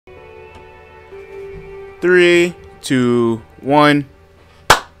3, 2, 1.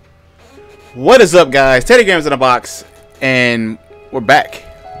 What is up, guys? Teddy Grams in the box, and we're back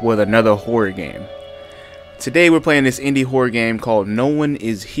with another horror game. Today we're playing this indie horror game called No One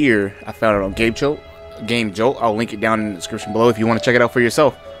Is Here. I found it on Game Jolt. I'll link it down in the description below if you want to check it out for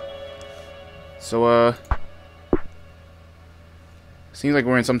yourself. So seems like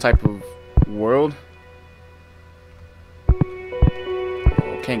we're in some type of world.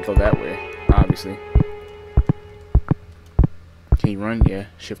 Oh, can't go that way, obviously. Can you run? Yeah,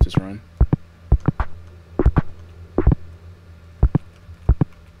 shift is run.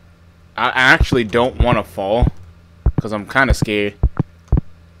 I actually don't want to fall because I'm kind of scared.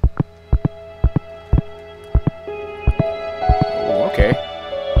 Oh, okay.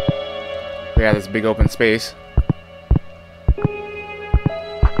 We got this big open space.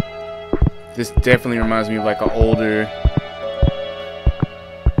 This definitely reminds me of like an older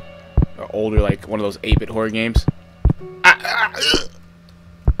like one of those 8-bit horror games.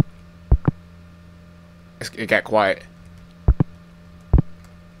 It got quiet.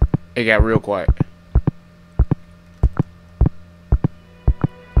 It got real quiet.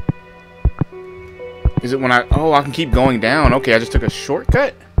 Is it when I can keep going down. Okay, I just took a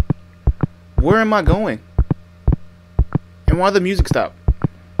shortcut. Where am I going? And why the music stop?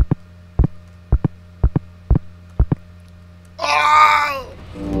 Oh!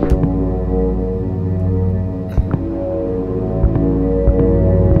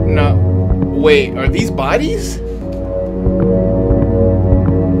 No. Wait, are these bodies?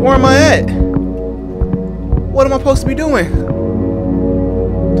 Where am I at? What am I supposed to be doing?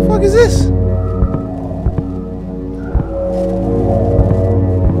 What the fuck is this?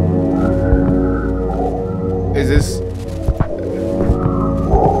 Is this?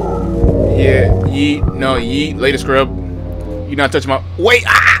 Yeah, yeet. No, yeet. Later, scrub. You not touching my. Wait!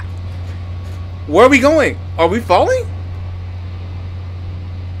 Ah! Where are we going? Are we falling?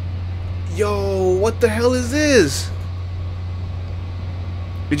 Yo, what the hell is this?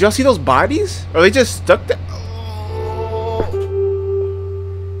 Did y'all see those bodies? Are they just stuck there? Oh.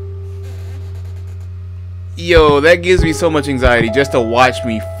 Yo, that gives me so much anxiety just to watch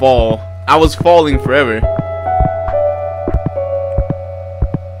me fall. I was falling forever.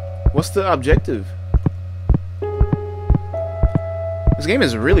 What's the objective? This game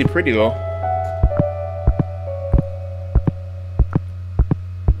is really pretty though.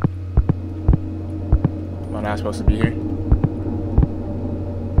 Am I not supposed to be here?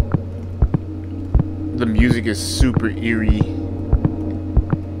 The music is super eerie.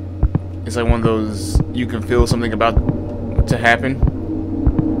 It's like one of those you can feel something about to happen.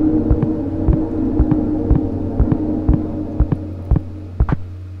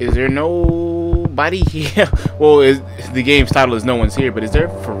 Is there nobody here? Well, the game's title is No One's Here, but is there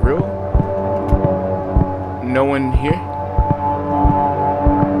for real no one here?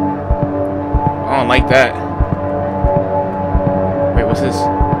 I don't like that. Wait, what's this?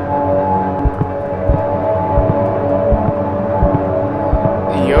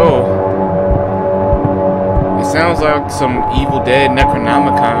 Yo, it sounds like some Evil Dead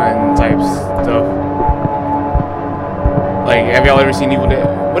Necronomicon type stuff. Like, have y'all ever seen Evil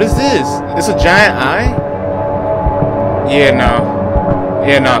Dead? What is this? This a giant eye? Yeah, no.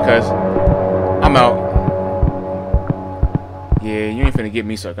 Yeah, no, cuz I'm out. Yeah, you ain't finna get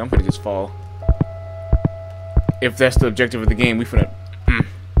me sucked. I'm finna just fall. If that's the objective of the game, we finna.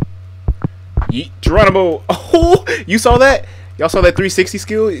 Yeet, Geronimo. Oh, you saw that? Y'all saw that 360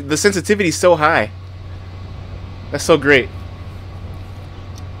 skill? The sensitivity is so high. That's so great.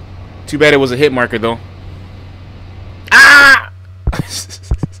 Too bad it was a hit marker though. Ah!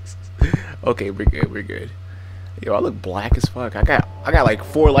 Okay, we're good. We're good. Yo, I look black as fuck. I got like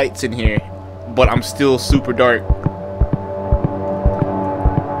 4 lights in here, but I'm still super dark.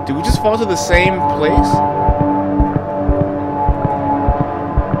 Did we just fall to the same place?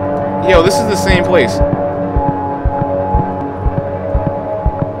 Yo, this is the same place.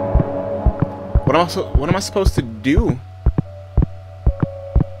 What am I supposed to do?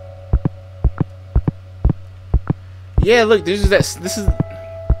 Yeah, look, this is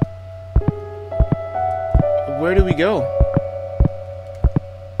where do we go?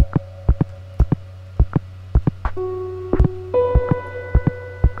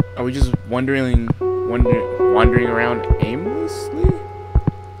 Are we just wandering around aimlessly?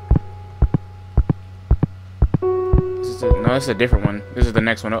 No, this is a different one. This is the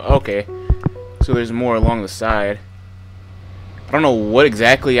next one. Okay. So there's more along the side. I don't know what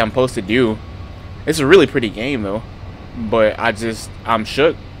exactly I'm supposed to do. It's a really pretty game though, but I'm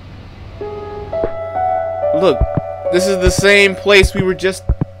shook. Look, this is the same place we were just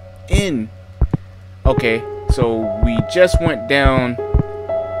in. Okay, so we just went down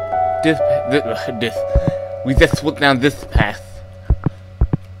we just went down this path.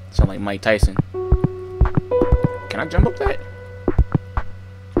 Sound like Mike Tyson. Can I jump up that?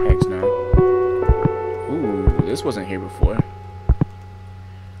 Heck no. Ooh, this wasn't here before.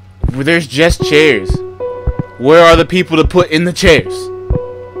 There's just chairs. Where are the people to put in the chairs?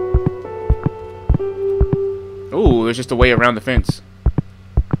 Ooh, there's just a way around the fence.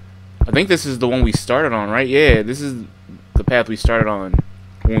 I think this is the one we started on, right? Yeah, this is the path we started on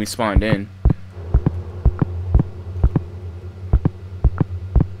when we spawned in.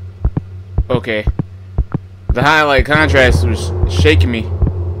 Okay. The highlight contrast was shaking me.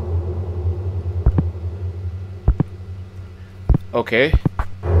 Okay.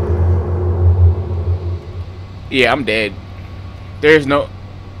 Yeah, I'm dead. There's no...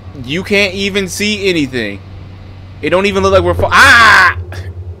 You can't even see anything. It don't even look like we're falling. Ah!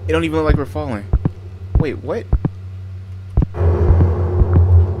 It don't even look like we're falling. Wait, what?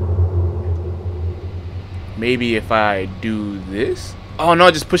 Maybe if I do this? Oh no,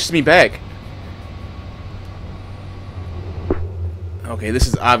 it just pushes me back. Okay, this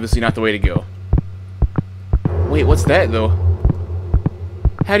is obviously not the way to go. Wait, what's that though?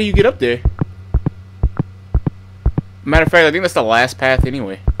 How do you get up there? Matter of fact, I think that's the last path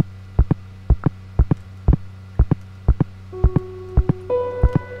anyway.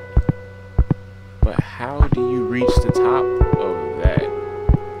 But how do you reach the top of that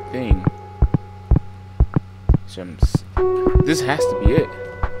thing? This has to be it.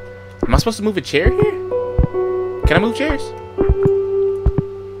 Am I supposed to move a chair here? Can I move chairs?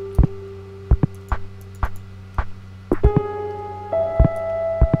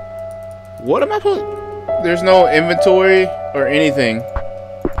 What am I supposed to... There's no inventory or anything.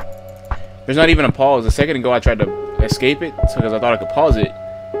 There's not even a pause. A second ago I tried to escape it because I thought I could pause it,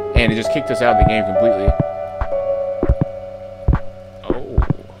 and it just kicked us out of the game completely. Oh,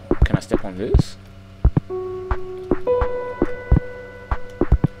 can I step on this?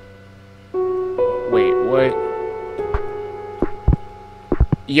 Wait, what?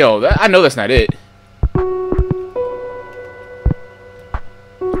 Yo, I know that's not it.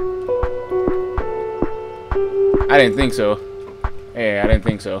 I didn't think so. Yeah, I didn't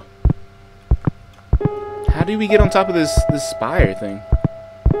think so. How do we get on top of this spire thing?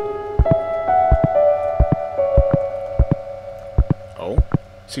 Oh,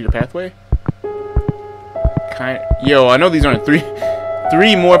 see your pathway? Yo, I know these aren't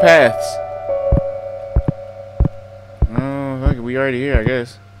three more paths. Oh, okay, we already here, I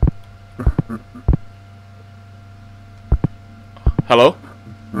guess. Hello?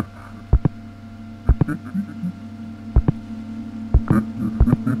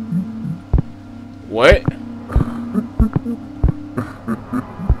 What?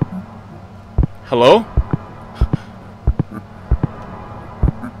 Hello?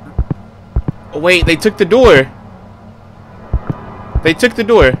 Oh, wait, they took the door. They took the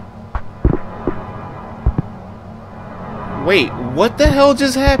door. Wait, what the hell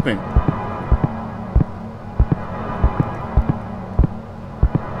just happened?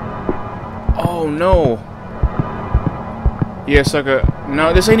 Oh no. Yeah, sucker.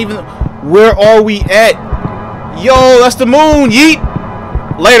 No, this ain't even... Where are we at? Yo, that's the moon. Yeet.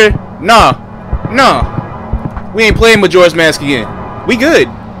 Later. Nah. Nah. We ain't playing Majora's Mask again. We good.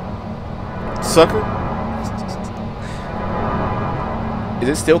 Sucker. Is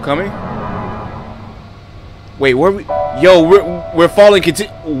it still coming? Wait, where are we? Yo, we're falling.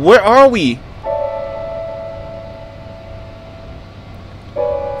 Where are we?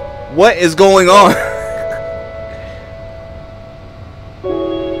 What is going on?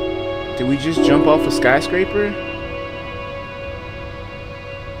 Did we just jump off a skyscraper?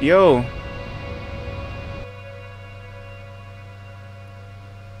 Yo.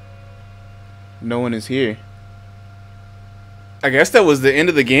 No one is here. I guess that was the end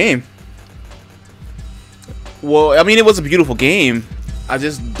of the game. Well, I mean, it was a beautiful game. I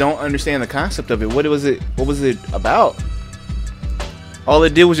just don't understand the concept of it. What was it about? All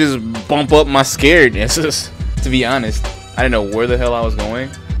it did was just bump up my scaredness, to be honest. I didn't know where the hell I was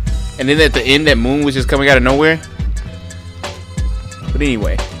going. And then at the end, that moon was just coming out of nowhere. But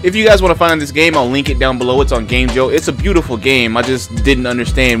anyway, if you guys want to find this game, I'll link it down below. It's on Game Joe. It's a beautiful game. I just didn't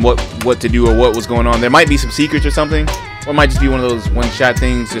understand what to do or what was going on. There might be some secrets or something. Or it might just be one of those one-shot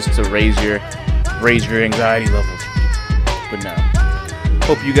things just to raise your anxiety levels. But no.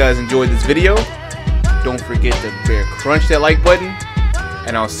 Hope you guys enjoyed this video. Don't forget to crunch that like button.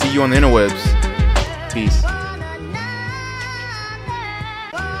 And I'll see you on the interwebs. Peace.